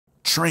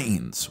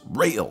Trains,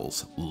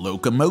 rails,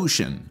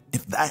 locomotion.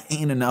 If that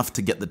ain't enough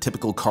to get the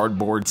typical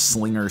cardboard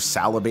slinger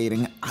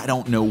salivating, I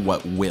don't know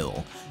what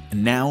will.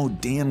 And now,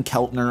 Dan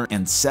Keltner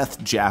and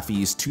Seth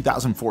Jaffe's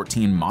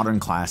 2014 modern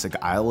classic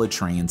Isle of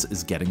Trains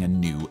is getting a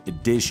new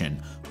edition,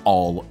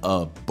 All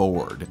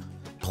Aboard.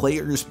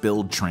 Players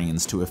build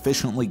trains to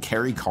efficiently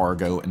carry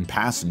cargo and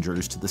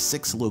passengers to the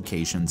 6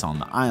 locations on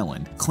the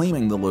island,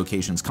 claiming the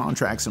location's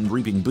contracts and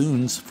reaping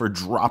boons for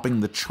dropping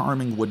the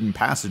charming wooden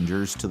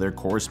passengers to their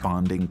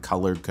corresponding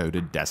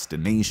color-coded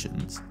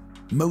destinations.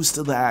 Most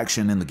of the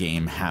action in the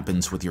game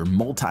happens with your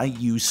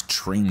multi-use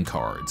train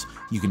cards.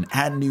 You can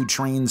add new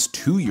trains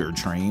to your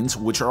trains,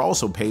 which are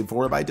also paid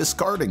for by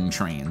discarding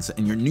trains,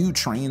 and your new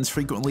trains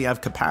frequently have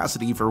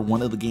capacity for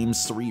one of the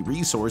game's 3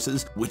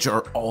 resources, which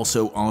are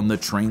also on the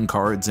train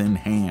cards in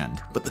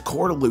hand. But the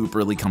core loop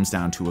really comes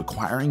down to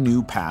acquiring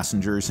new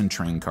passengers and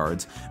train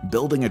cards,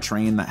 building a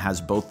train that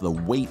has both the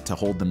weight to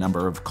hold the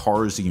number of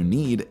cars you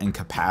need and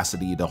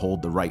capacity to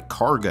hold the right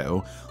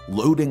cargo,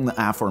 loading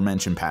the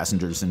aforementioned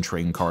passengers and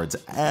train cards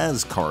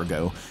as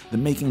cargo,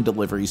 then making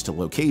deliveries to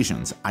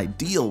locations,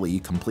 ideally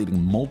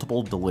completing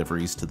multiple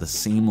deliveries to the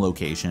same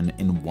location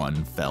in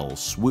one fell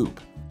swoop.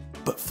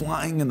 But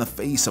flying in the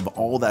face of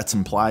all that's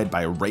implied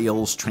by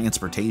rails,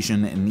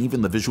 transportation, and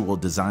even the visual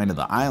design of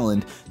the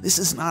island, this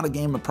is not a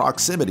game of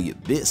proximity,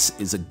 this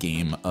is a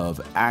game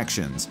of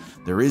actions.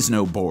 There is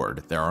no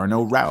board, there are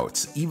no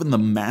routes, even the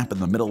map in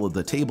the middle of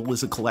the table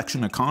is a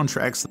collection of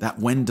contracts that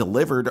when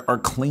delivered are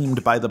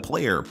claimed by the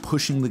player,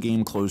 pushing the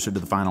game closer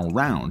to the final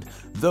round,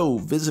 though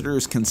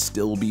visitors can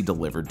still be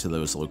delivered to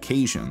those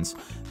locations.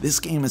 This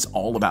game is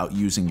all about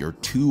using your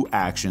 2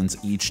 actions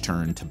each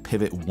turn to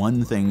pivot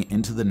one thing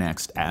into the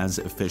next as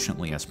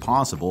efficiently as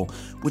possible,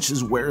 which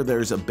is where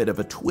there's a bit of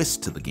a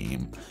twist to the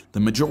game. The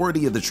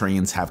majority of the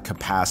trains have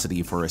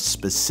capacity for a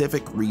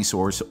specific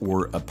resource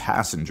or a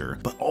passenger,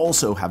 but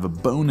also have a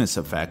bonus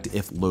effect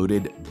if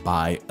loaded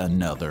by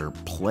another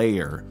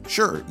player.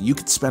 Sure, you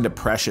could spend a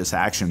precious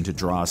action to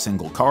draw a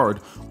single card,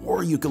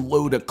 or you could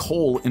load a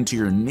coal into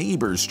your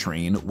neighbor's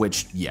train,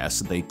 which yes,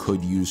 they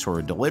could use for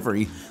a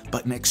delivery,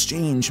 but in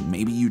exchange,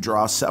 maybe you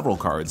draw several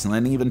cards and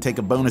then even take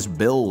a bonus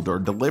build or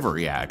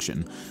delivery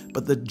action.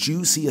 But the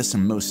juiciest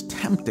and most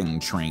tempting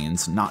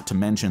trains, not to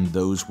mention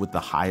those with the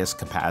highest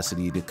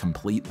capacity to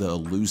complete the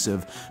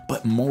elusive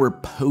but more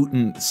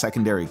potent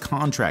secondary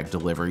contract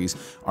deliveries,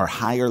 are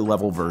higher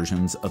level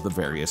versions of the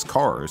various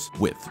cars,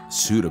 with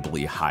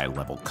suitably high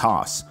level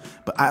costs.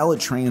 But Isle of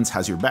Trains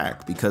has your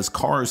back, because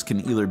cars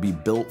can either be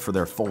built for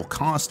their full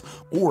cost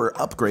or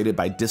upgraded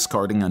by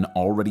discarding an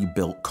already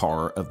built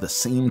car of the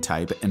same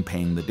type and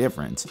paying the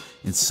difference.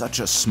 In such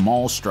a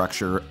small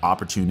structure,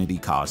 opportunity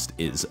cost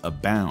is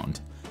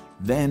abound.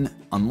 Then,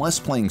 unless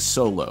playing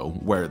solo,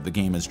 where the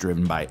game is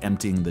driven by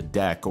emptying the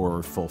deck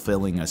or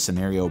fulfilling a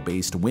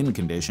scenario-based win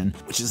condition,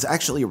 which is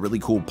actually a really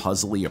cool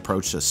puzzly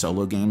approach to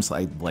solo games that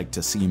I'd like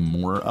to see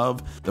more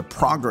of, the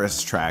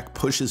progress track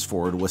pushes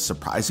forward with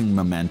surprising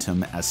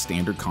momentum as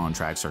standard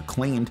contracts are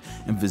claimed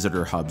and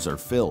visitor hubs are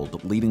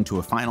filled, leading to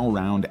a final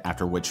round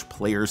after which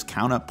players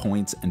count up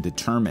points and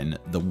determine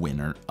the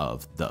winner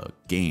of the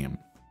game.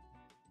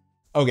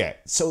 Okay,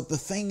 so the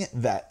thing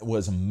that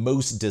was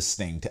most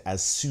distinct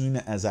as soon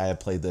as I had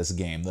played this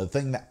game, the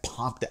thing that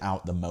popped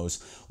out the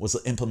most, was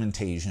the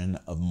implementation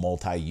of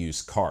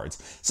multi-use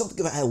cards.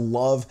 Something that I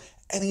love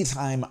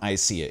anytime I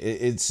see it.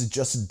 It's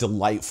just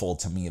delightful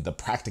to me, the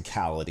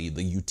practicality,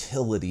 the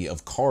utility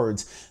of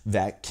cards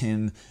that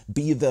can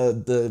be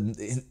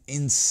the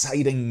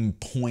inciting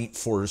point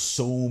for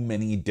so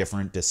many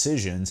different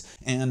decisions,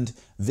 and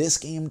this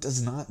game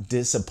does not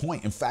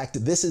disappoint. In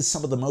fact, this is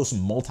some of the most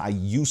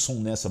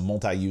multi-usefulness of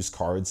multi-use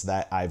cards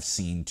that I've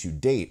seen to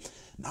date.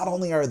 Not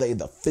only are they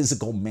the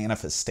physical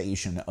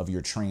manifestation of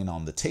your train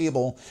on the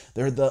table,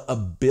 they're the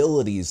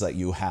abilities that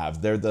you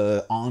have. They're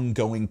the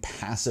ongoing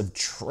passive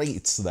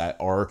traits that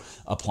are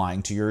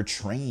applying to your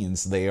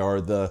trains. They are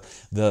the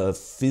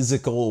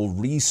physical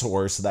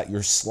resource that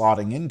you're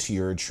slotting into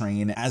your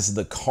train as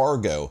the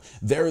cargo.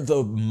 They're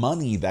the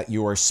money that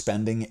you are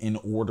spending in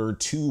order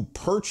to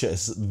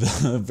purchase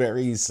the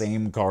very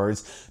same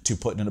cards to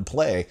put into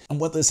play. And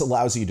what this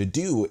allows you to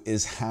do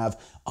is have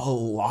a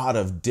lot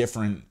of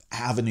different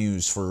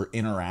avenues for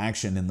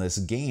interaction in this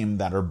game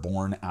that are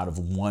born out of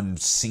one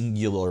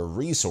singular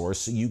resource,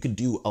 so you can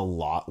do a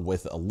lot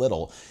with a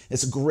little.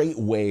 It's a great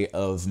way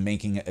of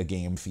making a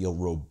game feel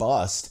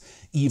robust,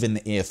 even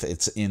if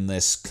it's in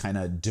this kind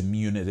of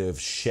diminutive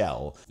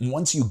shell. And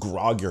once you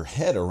grog your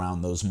head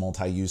around those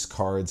multi-use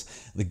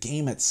cards, the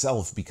game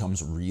itself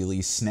becomes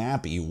really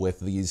snappy with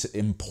these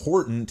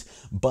important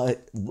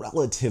but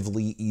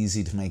relatively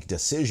easy to make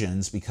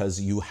decisions, because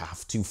you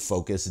have to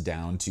focus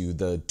down to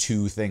the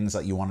 2 things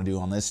that you want to do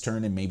on this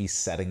turn and maybe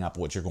setting up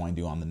what you're going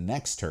to do on the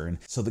next turn.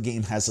 So the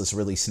game has this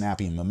really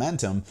snappy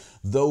momentum,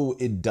 though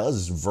it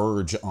does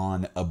verge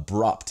on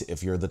abrupt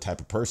if you're the type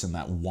of person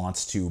that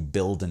wants to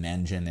build an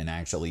engine and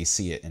actually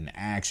see it in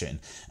action.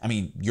 I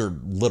mean, your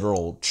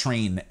literal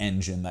train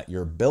engine that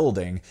you're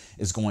building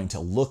is going to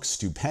look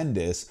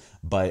stupendous,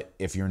 but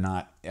if you're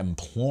not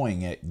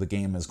employing it, the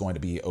game is going to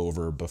be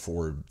over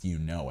before you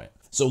know it.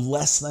 So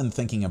less than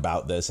thinking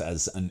about this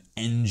as an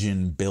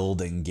engine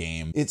building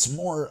game, it's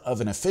more of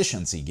an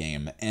efficiency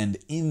game, and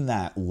in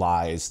that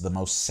lies the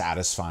most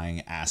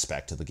satisfying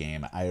aspect of the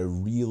game. I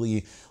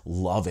really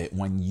love it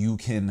when you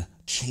can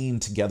chain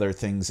together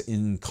things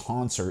in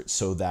concert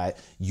so that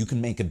you can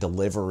make a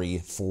delivery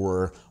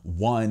for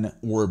one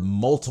or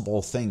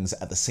multiple things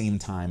at the same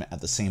time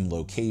at the same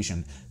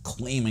location,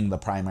 claiming the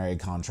primary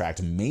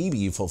contract,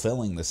 maybe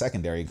fulfilling the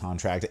secondary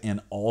contract,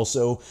 and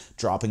also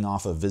dropping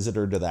off a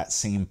visitor to that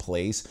same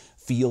place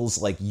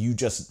feels like you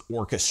just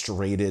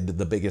orchestrated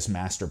the biggest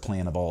master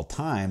plan of all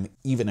time,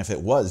 even if it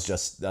was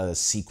just a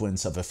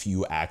sequence of a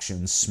few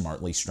actions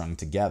smartly strung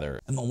together.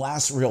 And the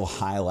last real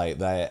highlight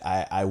that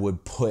I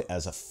would put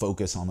as a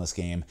focus on this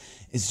game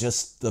is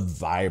just the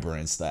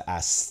vibrance, the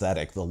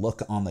aesthetic, the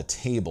look on the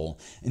table.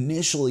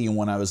 Initially,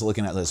 when I was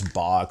looking at this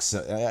box,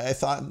 I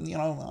thought, you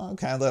know,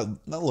 okay, that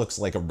looks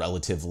like a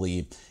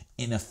relatively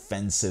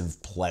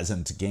inoffensive,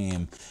 pleasant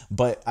game,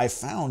 but I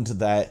found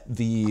that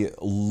the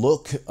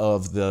look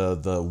of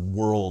the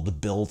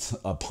world built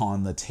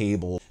upon the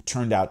table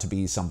turned out to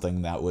be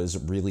something that was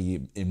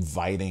really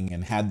inviting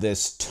and had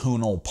this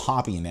tonal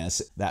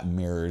poppiness that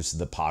mirrors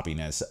the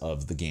poppiness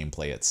of the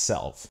gameplay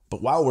itself.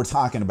 But while we're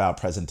talking about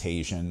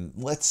presentation,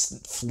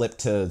 let's flip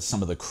to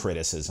some of the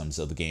criticisms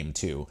of the game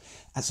too.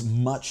 As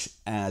much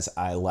as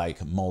I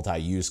like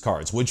multi-use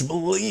cards, which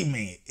believe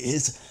me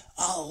is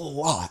a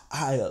lot,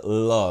 I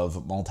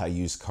love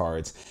multi-use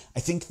cards, I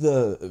think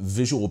the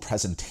visual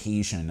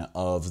presentation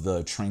of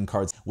the train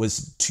cards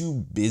was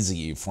too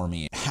busy for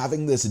me.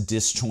 Having this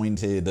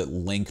disjointed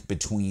link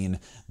between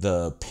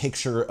the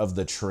picture of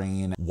the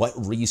train, what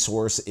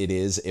resource it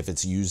is if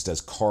it's used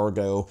as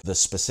cargo, the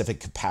specific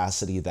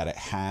capacity that it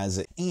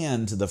has,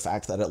 and the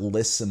fact that it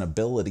lists an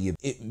ability,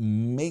 it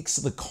makes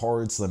the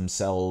cards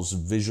themselves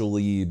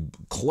visually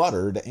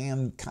cluttered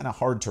and kind of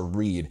hard to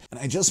read. And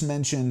I just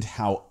mentioned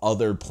how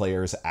other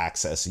players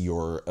access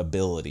your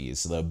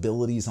abilities, the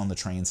abilities on the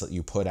trains that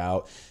you put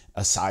out,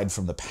 aside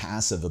from the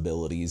passive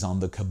abilities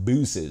on the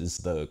cabooses,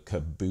 the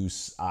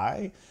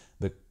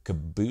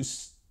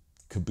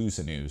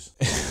caboose-a-noos.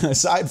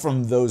 Aside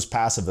from those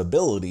passive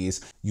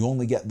abilities, you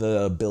only get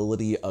the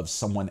ability of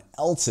someone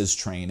else's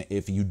train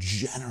if you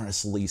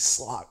generously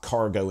slot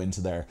cargo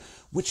into there,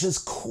 which is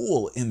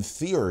cool in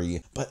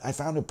theory, but I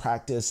found a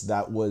practice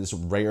that was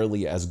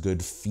rarely as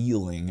good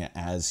feeling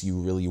as you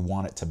really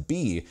want it to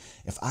be.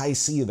 If I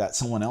see that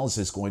someone else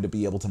is going to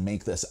be able to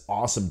make this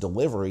awesome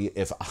delivery,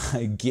 if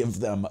I give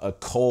them a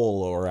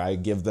coal or I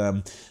give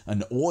them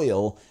an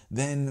oil,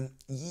 then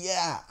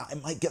yeah, I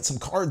might get some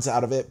cards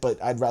out of it,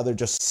 but I'd rather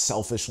just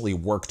selfishly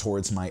work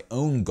towards my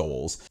own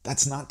goals.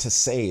 That's not to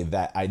say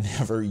that I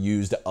never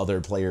used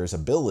other players'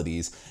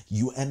 abilities.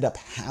 You end up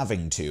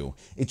having to.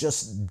 It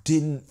just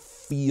didn't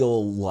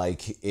feel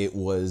like it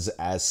was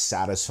as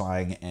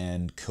satisfying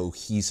and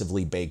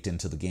cohesively baked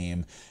into the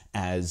game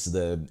as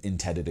the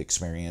intended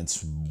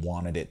experience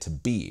wanted it to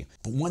be.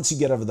 But once you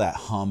get over that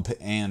hump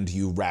and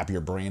you wrap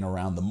your brain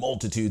around the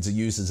multitudes of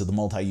uses of the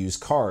multi-use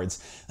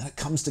cards, then it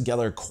comes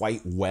together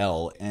quite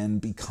well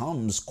and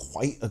becomes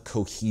quite a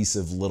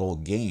cohesive little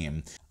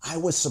game. I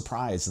was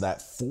surprised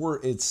that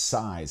for its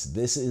size,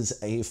 this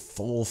is a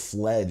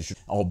full-fledged,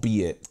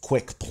 albeit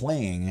quick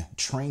playing,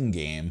 train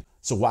game.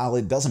 So while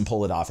it doesn't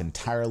pull it off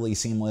entirely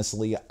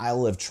seamlessly,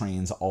 Isle of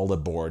Trains All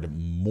Aboard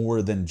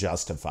more than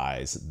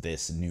justifies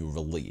this new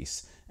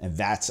release. And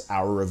that's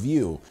our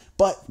review.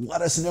 But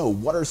let us know,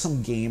 what are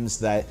some games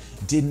that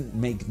didn't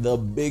make the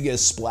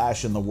biggest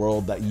splash in the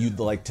world that you'd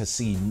like to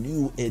see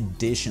new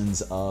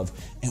editions of?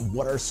 And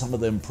what are some of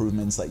the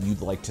improvements that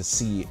you'd like to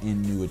see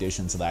in new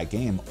editions of that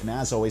game? And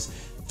as always,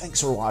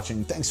 thanks for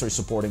watching, thanks for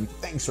supporting,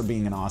 thanks for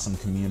being an awesome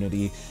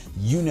community.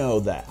 You know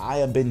that I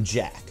have been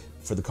Jack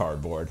for the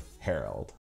Cardboard Herald.